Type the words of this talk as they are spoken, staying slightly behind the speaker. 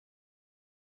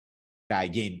try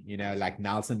again. Like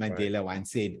Nelson Mandela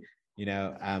once said,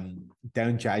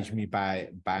 don't judge me by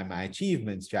my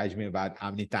achievements, judge me about how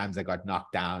many times I got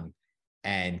knocked down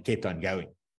and kept on going.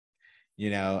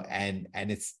 And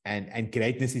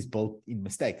greatness is built in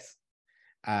mistakes.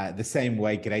 The same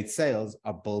way great sales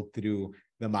are built through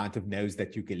the amount of no's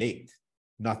that you collect,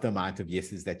 not the amount of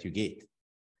yeses that you get.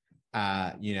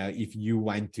 If you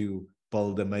want to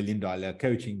build $1 million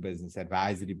coaching business,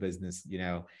 advisory business,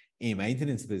 a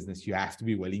maintenance business, you have to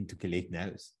be willing to collect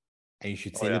no's, and you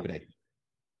should celebrate.